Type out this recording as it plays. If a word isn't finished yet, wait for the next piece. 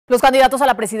Los candidatos a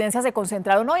la presidencia se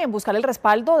concentraron hoy en buscar el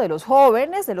respaldo de los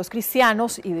jóvenes, de los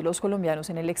cristianos y de los colombianos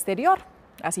en el exterior.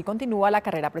 Así continúa la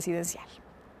carrera presidencial.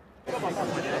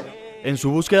 En su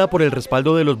búsqueda por el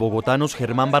respaldo de los bogotanos,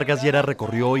 Germán Vargas Lleras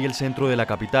recorrió hoy el centro de la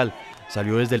capital.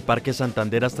 Salió desde el Parque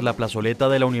Santander hasta la plazoleta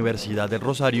de la Universidad del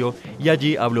Rosario y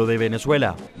allí habló de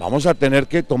Venezuela. Vamos a tener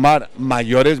que tomar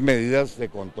mayores medidas de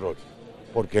control,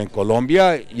 porque en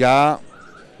Colombia ya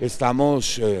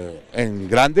estamos en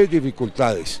grandes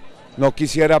dificultades. No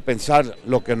quisiera pensar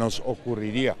lo que nos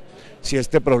ocurriría si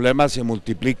este problema se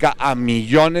multiplica a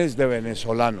millones de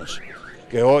venezolanos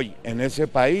que hoy en ese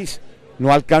país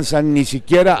no alcanzan ni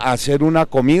siquiera a hacer una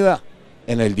comida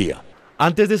en el día.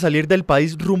 Antes de salir del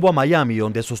país rumbo a Miami,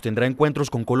 donde sostendrá encuentros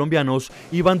con colombianos,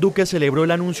 Iván Duque celebró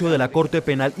el anuncio de la Corte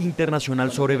Penal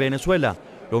Internacional sobre Venezuela.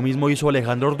 Lo mismo hizo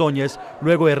Alejandro Ordóñez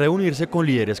luego de reunirse con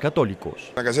líderes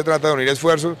católicos. Acá se trata de unir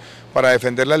esfuerzos para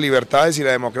defender las libertades y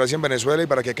la democracia en Venezuela y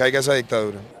para que caiga esa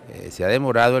dictadura. Se ha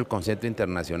demorado el concepto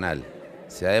internacional,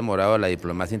 se ha demorado la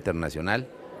diplomacia internacional,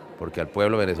 porque al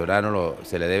pueblo venezolano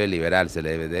se le debe liberar, se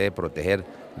le debe proteger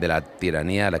de la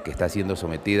tiranía a la que está siendo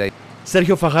sometida.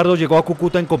 Sergio Fajardo llegó a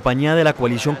Cúcuta en compañía de la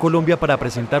Coalición Colombia para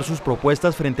presentar sus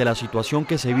propuestas frente a la situación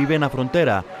que se vive en la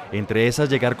frontera, entre esas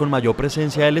llegar con mayor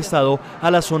presencia del Estado a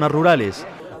las zonas rurales.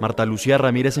 Marta Lucía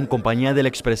Ramírez, en compañía del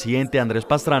expresidente Andrés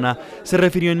Pastrana, se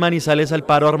refirió en Manizales al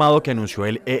paro armado que anunció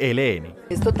el ELN.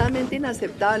 Es totalmente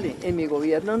inaceptable. En mi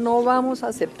gobierno no vamos a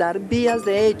aceptar vías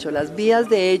de hecho. Las vías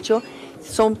de hecho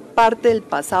son parte del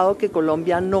pasado que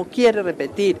Colombia no quiere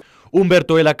repetir.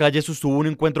 Humberto de la Calle sostuvo un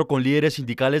encuentro con líderes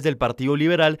sindicales del Partido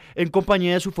Liberal en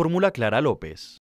compañía de su fórmula Clara López.